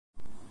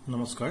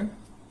নমস্কাৰ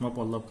মই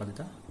পল্লৱ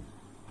kalita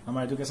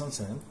আমাৰ education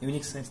channel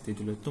unique science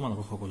tutorial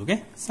তোমালোকক সকলোকে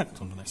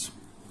স্বাগতম জনাইছো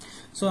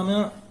সো আমি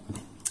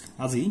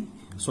আজি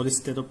সলিড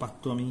ষ্টেটৰ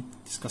পাঠটো আমি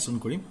ডিসকাশন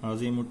কৰিম আৰু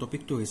আজি মোৰ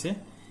টপিকটো হৈছে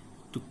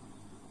two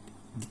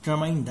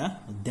determine da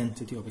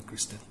density of A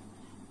crystal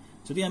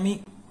যদি আমি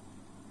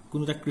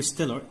কোনো এটা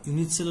ক্ৰিষ্টেলৰ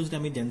ইউনিট সেলৰ যদি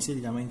আমি ডেন্সিটি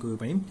ডিটাৰমাইন কৰিব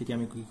পাৰিম তেতিয়া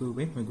আমি কি কৰিব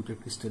পাৰিম মই গোটেই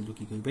ক্ৰিষ্টেলটো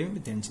কি কৰিব পাৰিম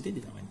ডেন্সিটি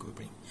ডিটাৰমাইন কৰিব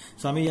পাৰিম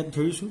সো আমি ইয়াত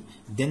ধৰিছো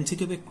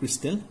density of A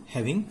crystal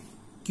having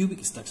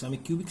cubic structure আমি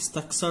cubic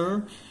structure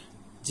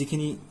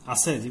যিখিনি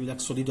আছে যিবিলাক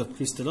সলিডত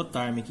ক্ৰিষ্টেলত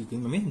তাৰ আমি কি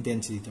কৰিম আমি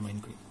ডেন্সিটি ডিটাৰমাইন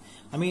কৰিম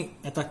আমি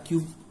এটা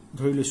কিউব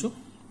ধৰি লৈছো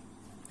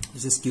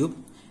দিস ইজ কিউব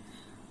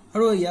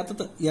আৰু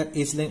ইয়াৰ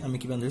এজ লাইন আমি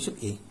কিমান ধৰিছো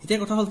a এতিয়া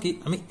কথা হল কি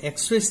আমি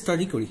এক্স-ৰে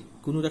ষ্টাডি কৰি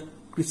কোনো এটা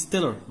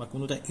ক্ৰিষ্টেলৰ বা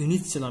কোনো এটা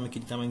ইউনিট সেল আমি কি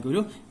ডিটাৰমাইন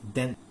কৰিলো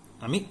দেন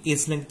আমি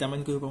এজ লাইন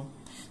ডিটাৰমাইন কৰিব পাম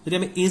যদি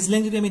আমি এজ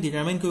লাইন যদি আমি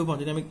ডিটাৰমাইন কৰিব পাম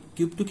তেতিয়া আমি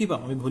কিউবটো কি পাম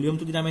আমি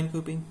ভলিউমটো ডিটাৰমাইন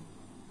কৰিব পাৰিম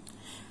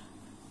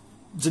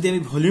যদি আমি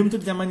ভলিউমটো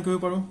ডিটাৰমাইন কৰিব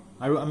পাৰো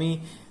আৰু আমি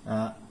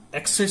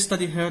এক্স-ৰে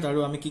ষ্টাডি হেড আৰু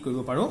আমি কি কৰিব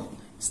পাৰো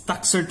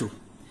ষ্ট্ৰাকচাৰটো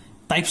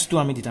টাইপছটো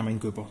আমি ডিটাৰমাইন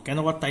কৰিব পাৰো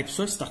কেনেকুৱা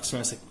টাইপছৰ ষ্ট্ৰাকচাৰ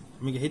আছে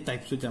আমি সেই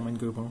টাইপছটো ডিটাৰমাইন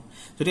কৰিব পাৰো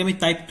যদি আমি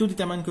টাইপটো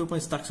ডিটাৰমাইন কৰিব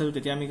পাৰো ষ্ট্ৰাকচাৰটো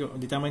তেতিয়া আমি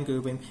ডিটাৰমাইন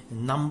কৰিব পাৰিম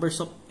numbers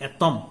of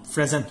atom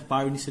present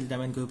per unit cell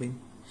determine কৰিব পাৰিম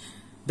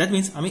that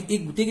means আমি এই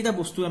গুটেকিটা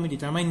বস্তু আমি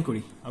ডিটাৰমাইন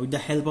কৰি with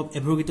the help of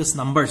Avogadro's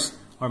numbers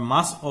or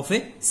mass of a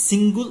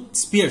single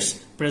spheres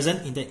present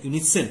in the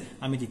unit cell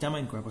আমি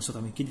ডিটাৰমাইন কৰাৰ পাছত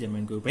আমি কি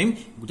ডিটাৰমাইন কৰিব পাৰিম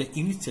গুটে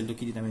ইউনিট সেলটো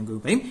কি ডিটাৰমাইন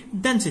কৰিব পাৰিম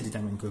ডেন্সিটি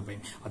ডিটাৰমাইন কৰিব পাৰিম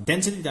আৰু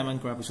ডেন্সিটি ডিটাৰমাইন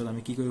কৰাৰ পাছত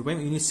আমি কি কৰিব পাৰিম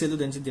ইউনিট সেলটো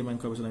ডেন্সিটি ডিটাৰমাইন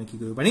কৰাৰ পাছত আমি কি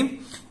কৰিব পাৰিম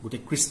গুটে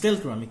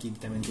ক্ৰিষ্টেলটো আমি কি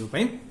ডিটাৰমাইন কৰিব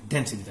পাৰিম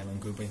ডেন্সিটি ডিটাৰমাইন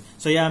কৰিব পাৰিম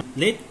so yeah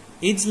late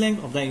age length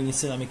of the unit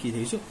cell আমি কি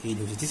ধৰিছো a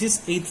ধৰিছো this is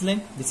age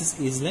length this is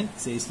age length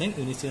so age length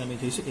unit cell আমি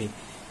ধৰিছো a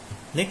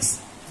next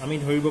আমি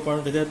ধৰিব পাৰো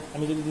তেতিয়া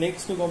আমি যদি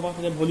নেক্সট তো গম পাওঁ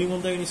তেতিয়া volume of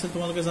the unit cell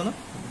তোমালোকে জানা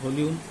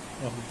volume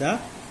of the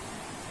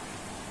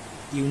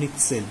unit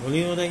cell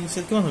volume of the unit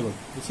cell কিমান হ'ব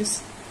দিস ইজ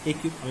a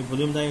কিউব আমি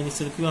ভলিউম দা ইউনিট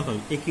সেল কিমান হ'ব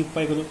a কিউব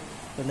পাই গলো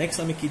তো নেক্সট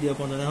আমি কি দিব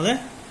পাৰো তেনেহলে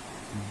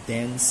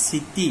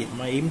ডেন্সিটি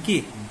আমাৰ এম কি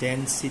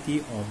density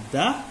of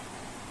the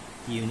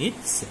unit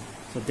cell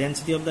so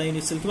density of the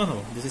unit cell কিমান হ'ব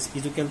দিস ইজ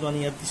ইকুয়াল টু আমি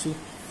ইয়াত দিছো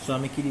সো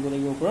আমি কি দিব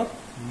লাগিব ওপৰত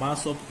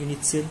মাস of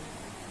unit cell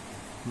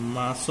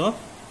mass of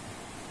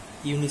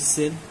unit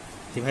cell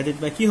divided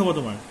by কি হ'ব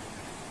তোমাৰ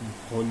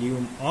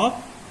volume of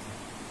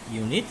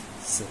unit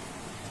cell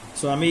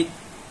so আমি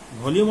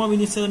ভলিউম অফ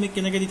ইউনিট সেল আমি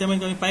কেনেকৈ ডিটাৰমাইন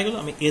কৰি পাই গলো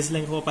আমি এজ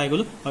লেংথ হ'ব পাই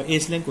গলো আৰু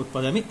এজ লেংথ ক'ত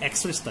পালে আমি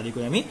এক্স-ৰে ষ্টাডি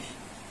কৰি আমি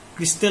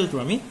ক্ৰিষ্টেলটো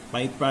আমি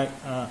পাই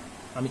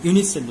আমি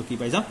ইউনিট সেলটো কি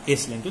পাই যাম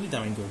এজ লেংথটো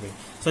ডিটাৰমাইন কৰিব পাৰিম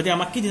সো এতিয়া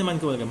আমাক কি ডিটাৰমাইন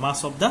কৰিব লাগে মাস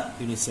of the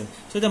unit cell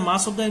so এতিয়া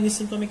মাস অফ দা ইউনিট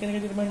সেলটো আমি কেনেকৈ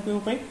ডিটাৰমাইন কৰিব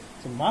পাৰিম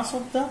so much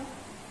of the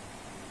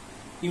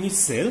unit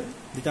cell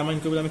determine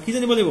কৰিবলৈ আমি কি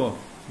জানিব লাগিব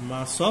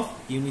mass of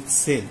unit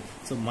cell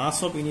so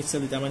mass of unit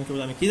cell determine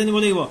কৰিব আমি কি জানিব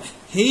লাগিব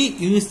হেই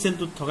ইউনিট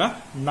সেলটো থকা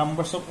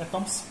numbers of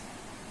atoms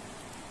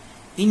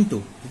into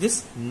this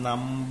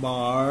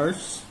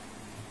numbers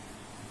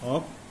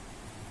of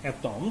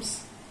atoms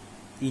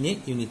in a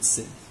unit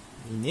cell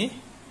in a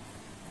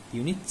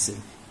unit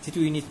cell যেটো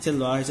unit cell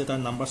লোৱা হৈছে তাৰ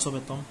numbers of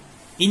atom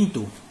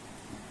into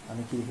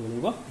আমি কি লিখিব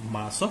লাগিব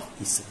mass of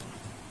each atom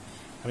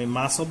আমি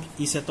mass of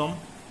each atom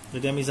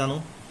যদি আমি জানো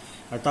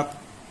আৰু তাত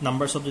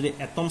numbers of যদি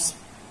atoms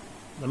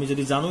আমি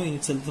যদি জানো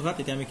ইউনিট সেল থকা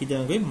তেতিয়া আমি কি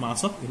জানো গৈ মাস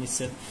অফ ইউনিট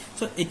সেল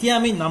সো এতিয়া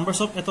আমি নাম্বাৰস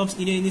of atoms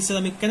in unit cell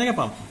আমি কেনেকৈ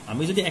পাম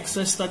আমি যদি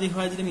এক্সট্ৰা ষ্টাডি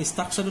হয় যদি আমি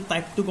ষ্ট্ৰাকচাৰটো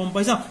টাইপটো গম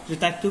পাই যাম যদি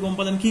টাইপটো গম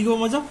পালে আমি কি গম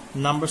পাই যাম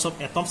নাম্বাৰস of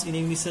atoms in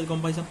unit cell গম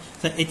পাই যাম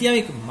সো এতিয়া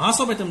আমি মাস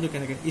অফ এটমটো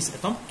কেনেকৈ ইচ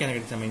এটম কেনেকৈ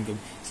ডিটাৰমাইন কৰিম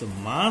so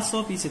much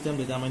of is atom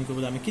determine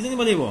কৰিবলৈ আমি কি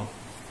জানিব লাগিব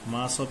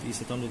মাস অফ ইচ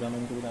এটম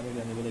ডিটাৰমাইন কৰিবলৈ আমি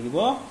জানিব লাগিব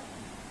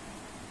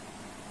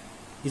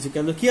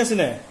ইজুকেলটো কি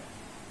আছিল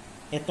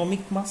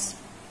atomic mass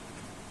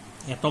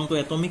এটমটো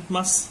atomic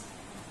mass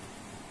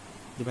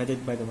divided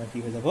by the কি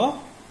হৈ যাব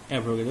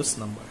Avogadro's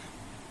number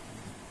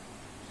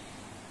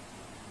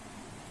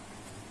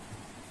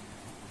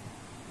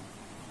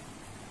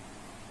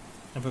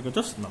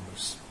Avogadro's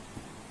numbers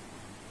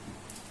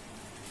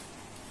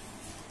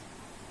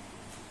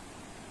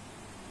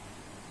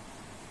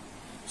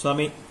so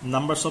আমি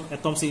numbers of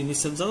atoms in unit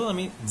cell জানো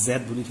আমি z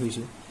বুলি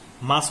থৈছো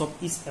mass of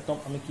each atom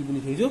আমি কি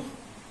বুলি থৈছো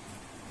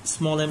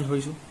small m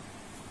ধৰিছো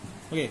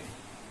okay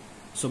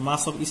so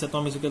mass of each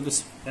atom is equal to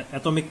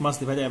atomic mass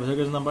divided by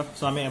Avogadro's number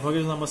so আমি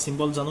Avogadro's number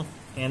symbol জানো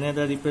n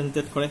দ্বাৰা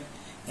ৰিপ্ৰেজেন্টেড কৰে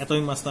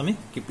atomic mass আমি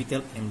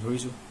ক্যাপিটাল m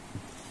ধৰিছো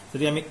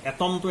যদি আমি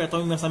atom to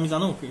atomic mass আমি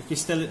জানো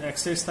ক্ৰিষ্টেল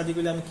এক্স-ৰে ষ্টাডি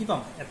কৰিলে আমি কি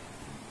পাম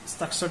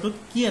ষ্ট্ৰাকচাৰটো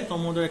কি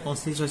এটমৰ দ্বাৰা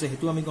কনষ্টিটিউট হৈছে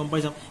হেতু আমি গম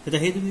পাই যাম এটা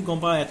হেতু যদি গম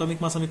পাও এটমিক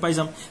মাস আমি পাই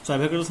যাম so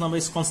Avogadro's number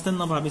is constant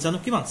number আমি জানো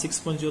কিমান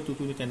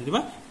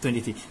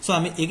 6.02 সো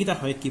আমি এইগিটা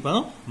হয় কি পাও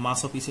মাস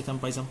অফ ইচ এটম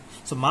পাই যাম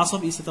so much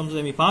of is atom যদি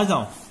আমি পাই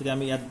যাও তেতিয়া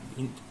আমি ইয়াত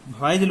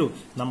ভৰাই দিলো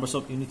নাম্বাৰস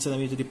অফ ইউনিট সেল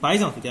আমি যদি পাই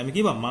যাও তেতিয়া আমি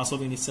কি পাম মাস অফ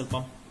ইউনিট সেল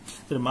পাম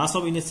তো মাস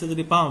অফ ইউনিট সেল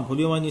যদি পাম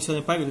ভলিউম অফ ইউনিট সেল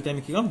পাই গলো তেতিয়া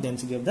আমি কি পাম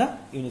ডেন্সিটি অফ দা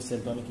ইউনিট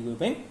সেলটো আমি কি কৰিব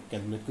পাৰিম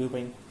ক্যালকুলেট কৰিব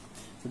পাৰিম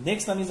সো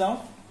নেক্সট আমি যাও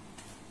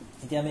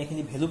এতিয়া আমি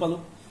এখিনি ভ্যালু পালো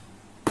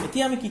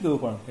এতিয়া আমি কি কৰিব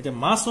পাৰো এটা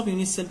মাস অফ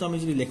ইউনিট সেলটো আমি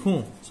যদি লিখো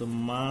so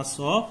much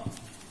of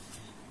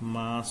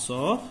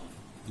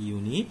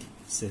unit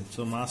cell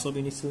so mass of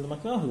unit cell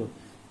মানে কি হলো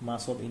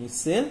mass of unit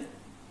cell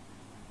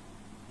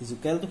is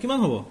equal to কিমান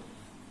হ'ব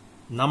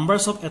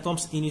numbers of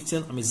atoms in each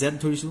cell আমি z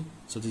ধৰিছো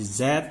so this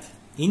z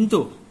into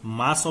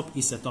mass of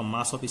each atom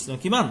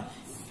কিমান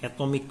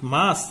atomic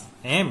mass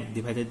m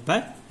divided by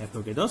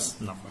Avogadro's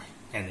number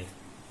na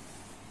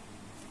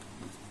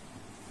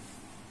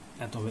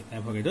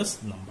Avogadro's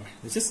number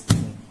this is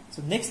so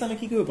next আমি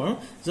কি কৰিব পাৰো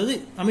যদি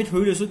আমি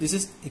ধৰি লৈছো this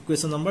is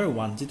equation number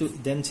 1 যেটো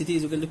density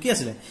is equal to কি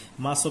আছিল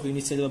mass of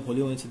unit cell বা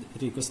volume unit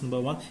এটো equation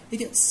number 1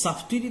 এতিয়া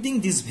substituting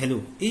this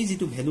value এই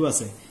যেটো value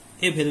আছে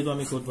এই ভ্যালুটো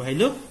আমি কোড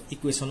বহাইলো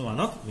ইকুয়েশন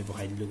 1 ত আমি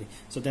বহাই দিলোগে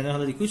সো তেনে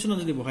হলে ইকুয়েশন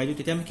যদি বহাইলো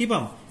তেতিয়া আমি কি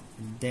পাম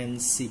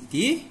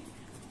density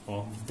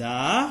of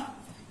the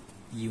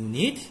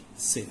unit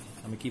cell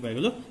আমি কি পাই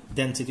গলো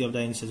density of the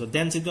unit cell so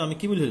density আমি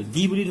কি বুলি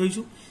ডি বুলি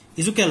ধৰিছো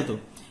ইকুয়াল টু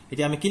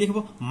এতিয়া আমি কি লিখিব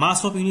মাস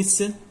of unit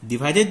cell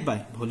divided by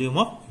volume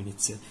of unit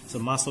cell so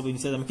much of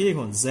unit cell আমি কি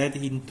লিখো z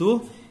into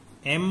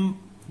m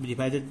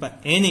divided by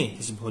na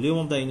this volume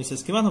of the unit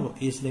cell কিমান হ'ব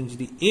a length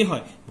যদি a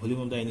হয়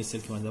volume of the unit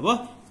cell কিমান যাব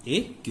a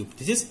cube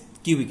this is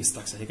cubic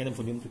structure এখানে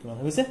ভলিউম টো কিমান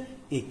হৈছে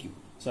a cube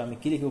সো আমি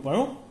কি লিখিব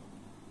পাৰো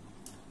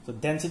so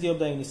density of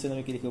the unit cell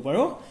আমি কি লিখিব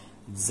পাৰো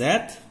z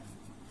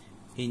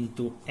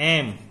into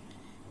m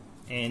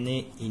na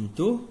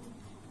into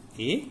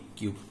a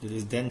cube this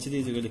is density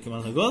is equal to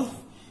কিমান হৈ গল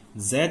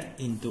z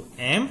into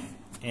m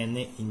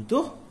na into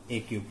a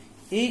cube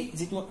এই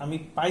যেটো আমি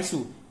পাইছো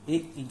এই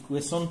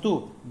ইকুয়েশন টো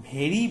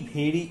ভেরি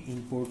ভেরি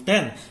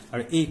ইম্পর্টেন্ট আর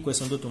এই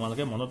ইকুয়েশন টো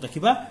তোমালোকে মনত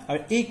ৰাখিবা আৰু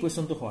এই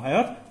ইকুয়েশন টো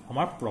সহায়ত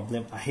আমাৰ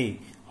প্ৰবলেম আহে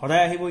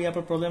সদায় আহিব ইয়াৰ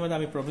পৰা প্ৰবলেম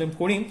আমি প্ৰবলেম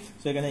কৰিম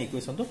সো এখানে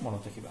ইকুয়েশন টো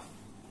মনত ৰাখিবা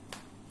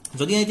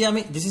যদি এতিয়া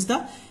আমি this is the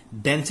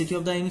density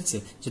of the unit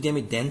cell যদি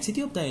আমি density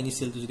of the unit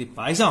cell টো যদি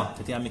পাই যাও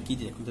তেতিয়া আমি কি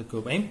ক্যালকুলেট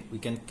কৰিব পাৰিম উই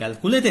can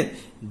calculate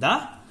da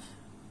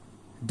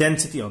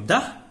density of the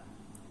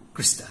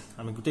ক্ৰিস্টাল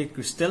আমি গোটেই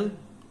ক্ৰিস্টাল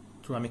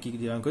তো আমি কি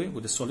ডিফাইন কৰি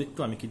গোটেই সলিড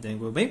তো আমি কি ডিফাইন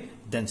কৰিব পাৰিম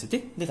ডেনসিটি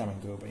ডিটাৰমাইন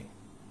কৰিব পাৰিম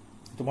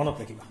তো মনত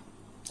ৰাখিবা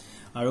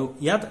আৰু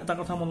ইয়াত এটা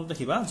কথা মনত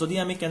ৰাখিবা যদি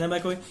আমি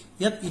কেনেবাকৈ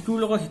ইয়াত ইটোৰ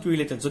লগত হিটো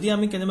ৰিলেটেড যদি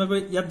আমি কেনেবাকৈ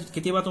ইয়াত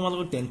কেতিয়াবা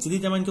তোমালোকৰ ডেনসিটি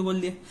ডিটাৰমাইন কৰিব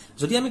দিয়ে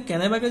যদি আমি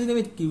কেনেবাকৈ যদি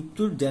আমি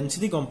কিউটোৰ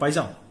ডেনসিটি গম পাই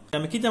যাও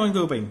আমি কি ডিটাৰমাইন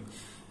কৰিব পাৰিম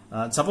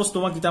সাপোজ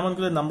তোমাক ডিটাৰমাইন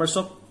কৰিলে নাম্বাৰস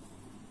অফ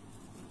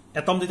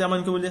এটম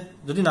ডিটাৰমাইন কৰিব দিয়ে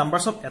যদি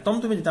নাম্বাৰস অফ এটম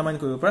তুমি ডিটাৰমাইন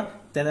কৰিব পাৰা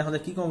তেনে হলে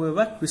কি গম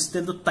পাবা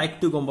ক্রিস্টালটো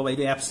টাইপটো গম পাবা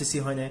এটা এফসিসি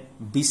হয় নে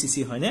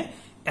বিসিসি হয় নে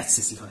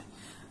এচসিসি হয়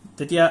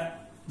তেতিয়া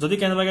যদি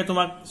কেনেবাকৈ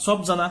তোমাক সব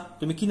জানা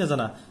তুমি কি না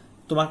জানা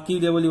তোমাক কি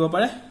উলিয়াব লিব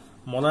পাৰে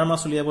মলাৰ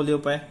মাছ উলিয়াব লিব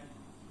পাৰে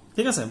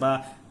ঠিক আছে বা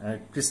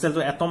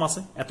ক্ৰিস্টালটো এটম আছে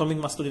এটমিক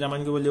মাছটো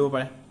ডিটাৰমাইন কৰিব লিব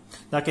পাৰে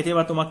না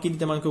কেতিয়াবা তোমাক কি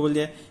ডিটাৰমাইন কৰিব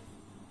দিয়ে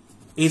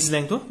এজ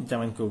লেংথটো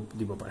ডিটাৰমাইন কৰিব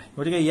দিব পাৰে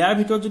গতিকে ইয়াৰ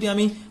ভিতৰত যদি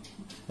আমি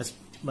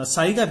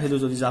চাৰিটা ভ্যালু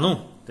যদি জানো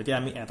তেতিয়া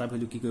আমি এটা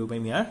ভ্যালু কি কৰিব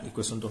পাৰিম ইয়াৰ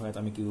ইকুয়েশনটো হয়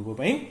আমি কি কৰিব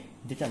পাৰিম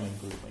ডিটাৰমাইন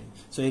কৰিব পাৰিম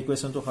সো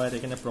ইকুয়েশনটো হয়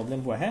এখানে প্ৰবলেম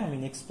পোৱা আমি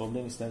নেক্সট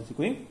প্ৰবলেম স্টাৰ্ট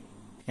কৰিম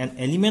an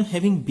element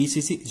having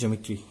BCC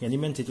geometry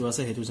element যেটো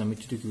আছে হেতু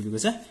geometry কি বুলি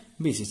কৈছে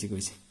BCC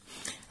কৈছে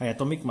আৰু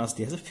atomic mass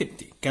দিয়া আছে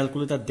 50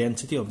 calculate the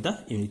density of the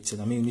unit cell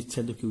আমি unit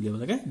cell কি উলিয়াব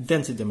লাগে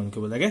density ডিটাৰমাইন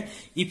কৰিব লাগে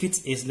if its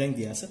s length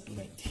দিয়া আছে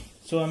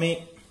 290 সো আমি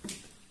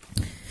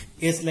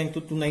s length to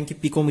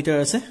 290 picometer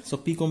আছে সো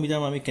picometer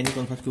আমি কেনে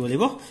কনভার্ট কৰিব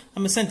লাগিব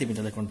আমি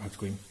সেন্টিমিটাৰলৈ কনভাৰ্ট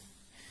কৰিম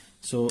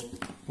সো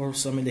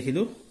ফৰ্স আমি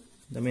দেখিলো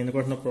আমি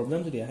এনেকুৱা ধৰণৰ প্ৰবলেম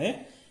যদি আহে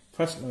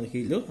ফাৰ্স্ট আমি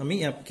দেখিলো আমি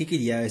কি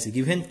দিয়া আছে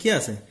given কি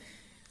আছে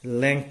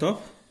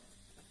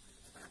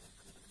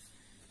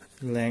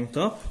length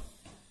of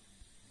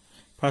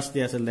first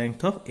dia ase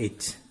length of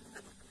 8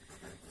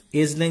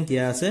 age length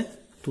dia ase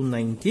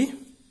 290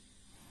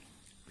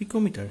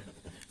 picometer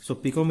so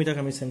picometer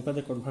kami centimeter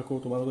de convert koru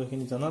tomaloge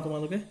ekhini jana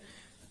tomaloge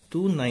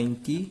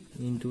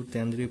 290 into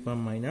 10 to the power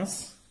minus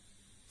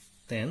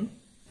 10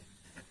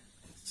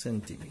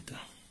 centimeter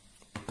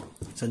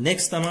so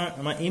next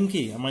ama aim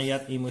ki ama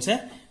yat aim hoise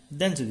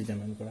density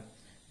determine kora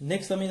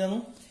next ami janu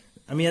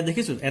আমি ইয়া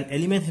দেখিছো an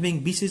element having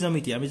BCC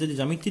geometry আমি যদি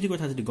জ্যামিতিৰ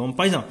কথা যদি গম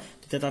পাই যাও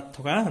তেতিয়া তাত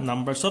থকা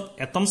নাম্বাৰস of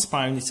atoms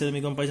per unit cell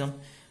আমি গম পাই যাম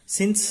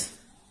since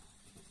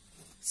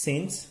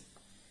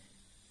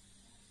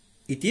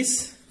it is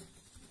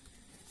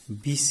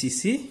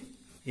BCC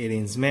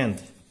arrangement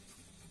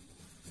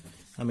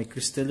আমি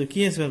ক্রিস্টাল কি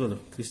আছে বলো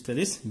ক্রিস্টাল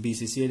is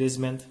BCC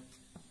arrangement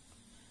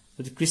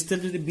যদি ক্রিস্টাল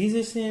যদি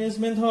BCC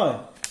arrangement হয়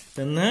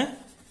তেনে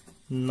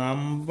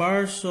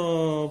numbers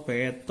of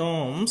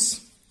atoms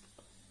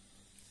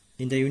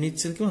in the unit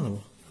cell কিমান হ'ব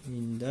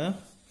in the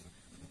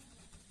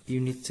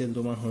unit cell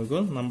তোমাৰ হৈ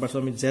গল নাম্বাৰস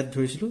আমি z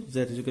ধৰিছিলো z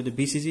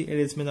BCC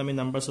arrangement আমি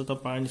নাম্বাৰস অফ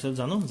পাৰ ইউনিট সেল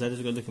জানো z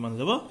কিমান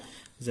যাব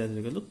z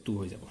 2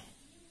 হৈ যাব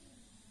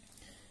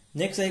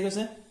নেক্সট আহি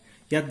গৈছে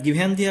ইয়াত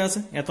গিভেন দিয়া আছে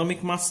এটমিক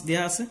মাস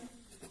দিয়া আছে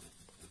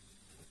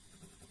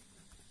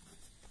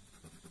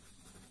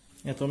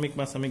এটমিক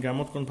মাস আমি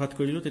গ্ৰামত কনভাৰ্ট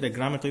কৰিলো তেতিয়া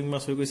গ্ৰাম এটমিক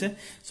মাস হৈ গৈছে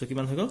সো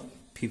কিমান হৈ গল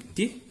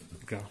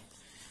 50 গ্ৰাম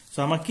so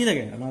আমাৰ কি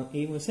লাগে আমাৰ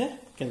এই হৈছে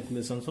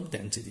calculations of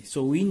density so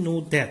we know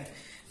that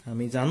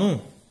আমি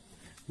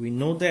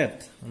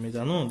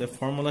জানো the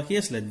formula কি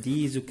আছে d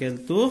is equal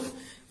to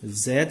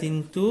z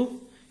into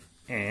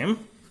m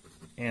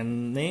and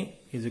n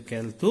is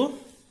equal to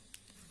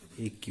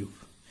a cube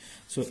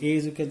So A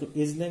is equal to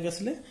age length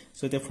asile.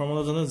 So the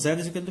formula jano Z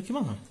is equal to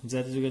kiman hoy? Z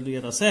is equal to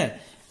yat ase.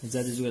 Z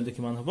is equal to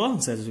kiman hobo?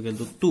 Z is equal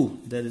to 2.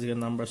 That is the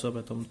numbers of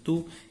atom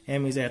 2.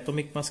 M is the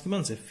atomic mass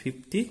kiman se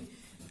 50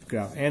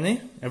 gram. Na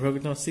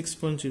approximately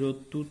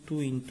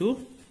 6.022 into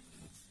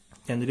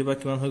 10 to the power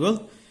kiman hoy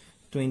gol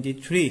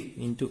 23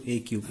 into A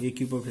cube. A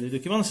cube of value to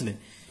kiman asile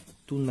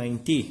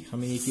 290.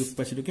 Hame A cube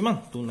paisilu kiman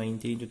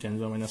 290 into 10 to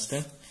the minus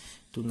 10.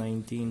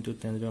 290 into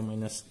 10 to the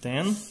minus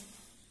 10.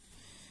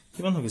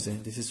 Kiman hoy gise?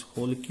 This is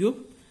whole cube.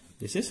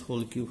 This is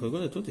whole cube hoy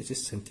gol. This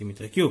is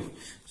centimeter cube.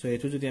 So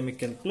etu jodi ami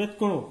calculate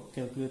koro,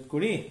 calculate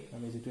kori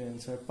ami jitu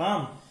answer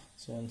pam.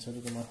 So answer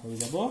to tomar hoy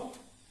jabo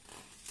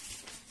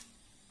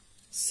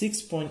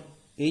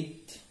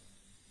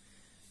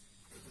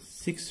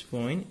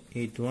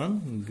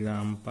 6.81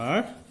 gram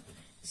per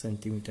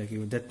centimeter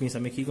cube. That means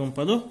ami ki kom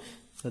palo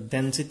the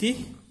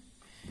density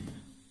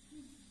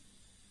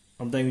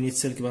of the unit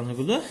cell kiman hoy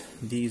gol?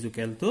 D is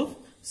equal to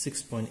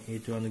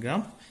 6.81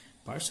 gram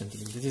per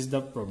centimeter. This is the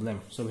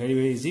problem. So very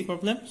easy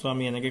problem. So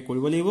ami enake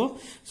koribo libo.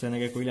 So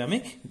enake korile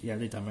ami yar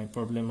determine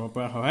problem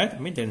opera hoy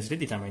ami density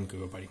determine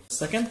koribo pari.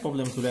 Second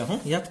problem tule ahu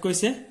yat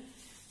koise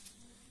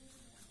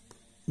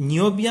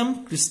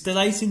niobium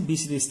crystallized in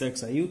BCD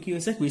structure. You ki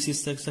hoise BCD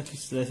structure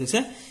crystallize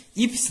hoise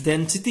if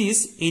density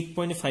is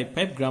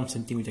 8.55 gram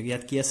centimeter.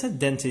 Yat ki ase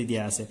density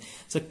dia ase.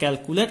 So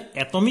calculate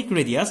atomic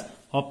radius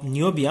of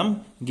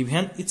niobium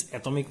given its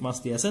atomic mass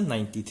dia ase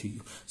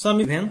 93. So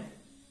ami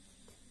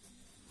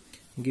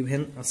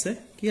given ase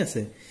ki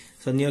ase.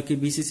 So neo ki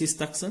BCD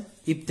structure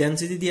if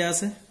density dia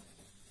ase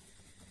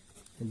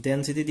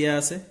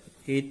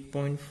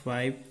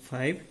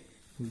 8.55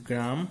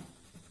 gram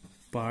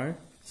per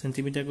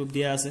centimeter cube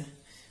dia ase.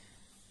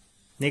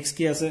 Next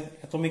ki ase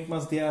atomic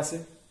mass dia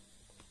ase.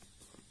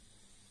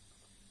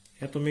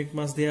 Atomic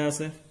mass dia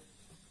ase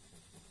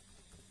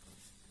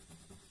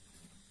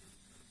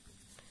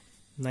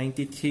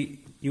 93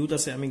 unit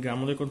ase. Ami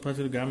gram le convert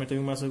kori gram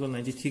atomic mass hoy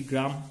 93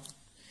 gram.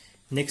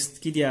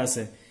 Next ki dia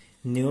ase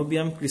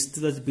niobium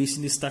crystallized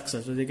BCD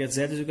structure. So they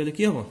Z is equal to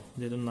ki hobo?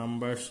 The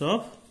numbers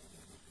of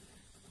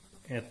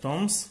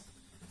atoms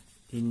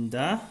in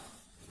the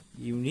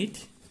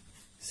unit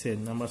cell.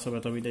 Numbers of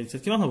atoms in the unit cell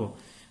kiman hobo?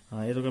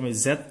 Eto kami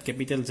Z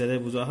capital Z e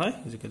bujha hoy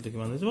is equal to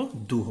kiman hobo?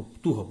 2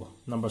 hobo.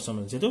 Numbers of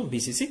jeto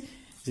BCC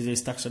je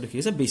structure dekhi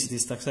ase BCD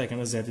structure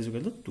ekane Z is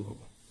equal to 2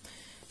 hobo.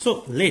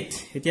 So let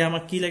etia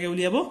amak ki lage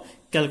uliabo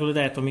calculate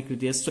the atomic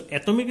radius. So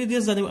atomic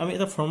radius jani ami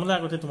eta formula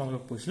agote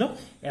tomalok poisilo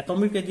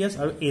atomic radius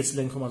aru age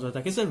length majo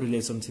thake se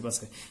relationship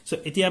ase. So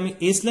etia ami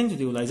age length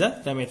jodi ulai ja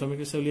ta ami atomic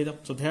radius uliai da.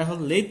 So there hol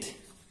let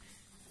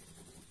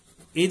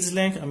age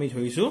length ami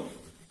thoisu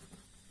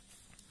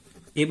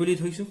a boli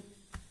thoisu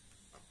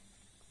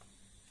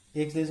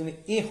age length joni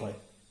a hoy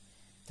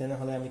tena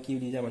hole ami ki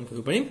uliai jaman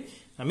koribo parim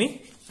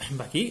ami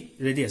baki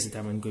radius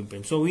eta man koribo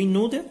parim. So we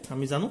know that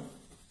ami janu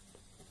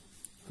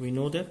we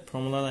know that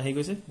formula ahi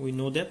goise we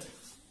know that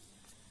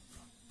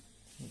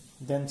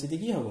density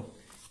ki hobo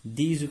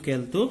D is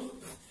equal to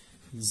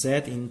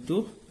Z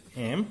into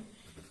M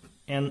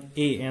and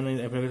A n is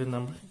abbreviated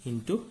number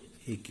into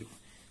A cube.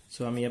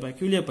 So ami aba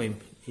ki ulia paim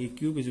A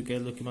cube is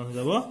equal to kiman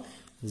jabo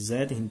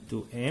Z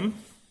into M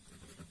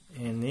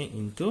and A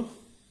into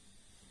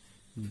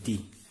D.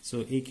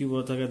 So A cube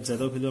otaga Z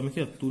value ami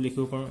ki 2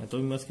 likhibo paru.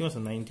 Atomic mass kiman ase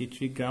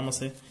 93 gram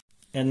ase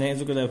and A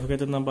is equal to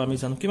abbreviated number ami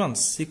janu kiman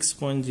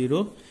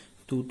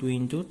 6.022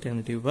 into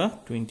 10 to the power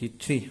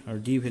 23 or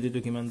D value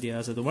to kiman dia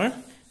ase tomar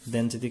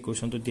density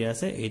question to dia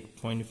ase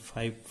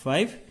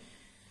 8.55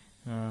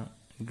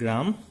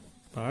 gram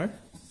per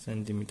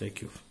centimeter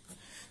cube.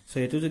 So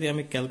etu jodi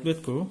ami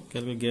calculate koru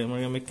calculate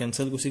ami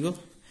cancel gusi go.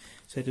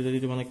 So etu jodi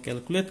tomane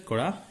calculate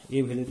kora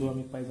a value to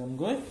ami pai jam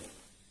goi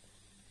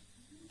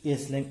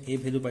s length a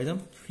value pai jam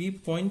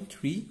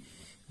 3.30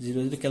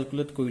 jodi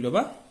calculate kori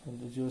loba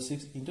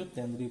 06 into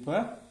 10 to the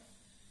power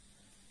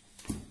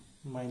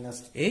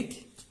minus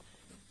 8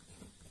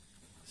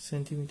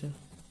 centimeter.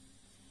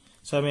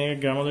 So আমি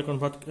গ্রাম le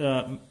convert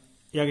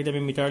ইয়াক এটা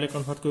আমি metre le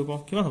convert কৰিব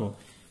কিমান হ'ব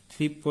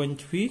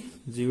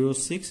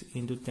 3.306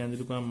 into 10 to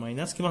the power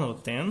minus কিমান হ'ব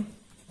 10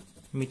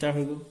 metre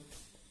হৈ গল.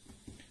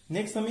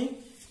 নেক্সট আমি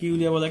কি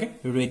উলিয়াব লাগে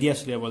ৰেডিয়াস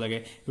উলিয়াব লাগে.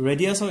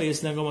 ৰেডিয়াস আৰু এজ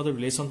লেংথৰ মাজৰ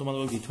ৰিলেচন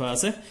তোমালোকক দি থোৱা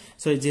আছে.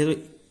 সো যেহেতু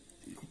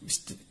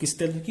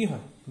ক্ৰিস্টাল কি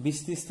হয়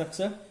BCD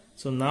structure.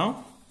 So now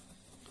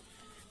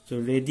so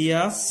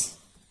ৰেডিয়াস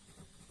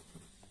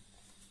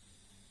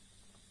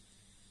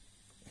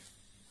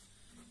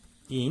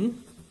in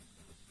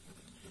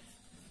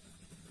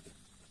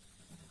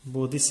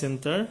body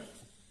center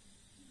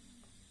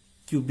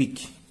cubic.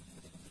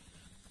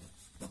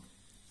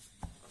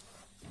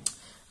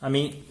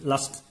 আমি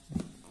last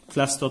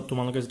class তো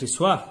তোমালোকে যদি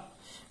সোয়া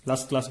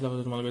last class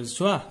গুলো তোমালোকে যদি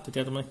সোয়া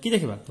তেতিয়া তোমরা কি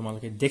দেখিবা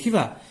তোমালোকে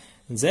দেখিবা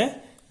যে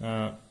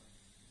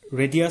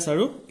radius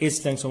আৰু age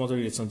length মাজৰ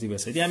ৰিলেশনশিপ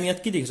আছে. এতিয়া আমি ইয়াত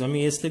কি দেখিছো আমি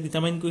age length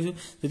ডিটাৰমাইন কৰিছো.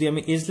 যদি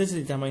আমি age length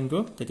ডিটাৰমাইন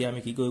কৰো তেতিয়া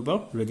আমি কি কৰিব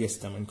radius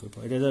ডিটাৰমাইন কৰিব.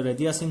 এটা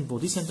radius in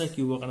body center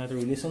cube কাৰণে এটা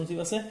ৰিলেশনশিপ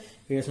আছে.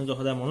 ৰিলেশনটো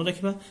সদায় মনত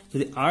ৰাখিবা.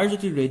 যদি r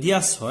যদি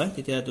radius হয়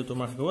তেতিয়া তো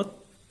তোমাৰ হ'ব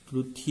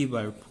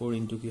 √3/4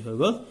 ইনটু কি হৈ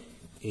গল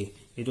a.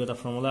 এইটো এটা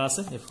ফৰ্মুলা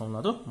আছে এই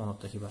ফৰ্মুলাটো মনত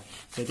ৰাখিবা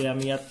তেতিয়া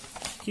আমি ইয়াত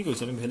কি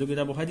কৈছো আমি ভ্যালু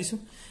কেটা বহাই দিছো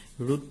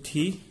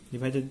 √3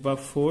 divided by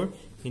 4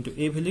 into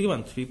a value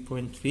কিমান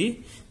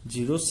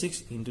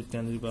 3.306 into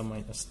 10 to the power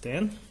minus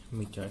 10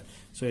 meter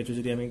so এটো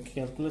যদি আমি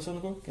ক্যালকুলেশন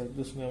কৰো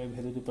ক্যালকুলেশনে আমি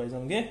ভ্যালুটো পাই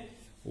যামগে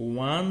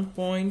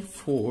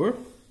 1.4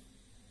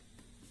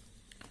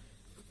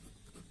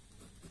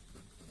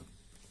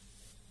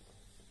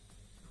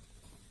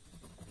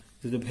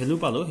 the value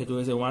palo hetu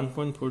is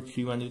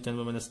 1.431 into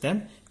 10 minus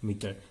 10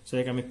 meter so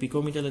ek ami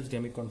picometer le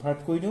ami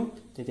convert koi diu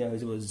tetia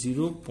hoibo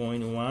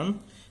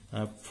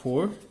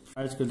 0.14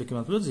 charge korle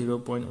kiman palo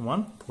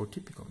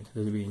 0.140 picometer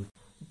debi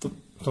to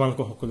তোমালোক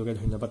সকলোকে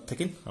ধন্যবাদ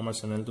থাকিল আমাৰ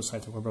চেনেলটো চাই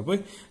থকাৰ বাবে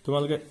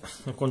তোমালোকে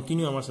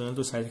কন্টিনিউ আমাৰ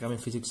চেনেলটো চাই থাকা আমি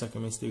ফিজিক্স আৰু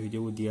কেমিষ্ট্ৰি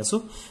ভিডিও দি আছো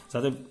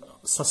যাতে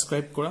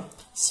সাবস্ক্ৰাইব কৰা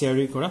শেয়াৰ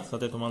কৰা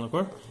যাতে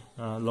তোমালোকৰ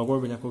লগৰ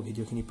বিলাকৰ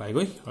ভিডিওখিনি পাই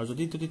গৈ আৰু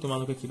যদি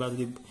তোমালোকে কিবা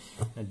যদি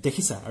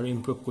দেখিছা আৰু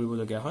ইমপ্ৰুভ কৰিব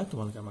লগা হয়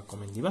তোমালোকে আমাক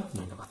কমেন্ট দিবা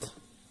ধন্যবাদ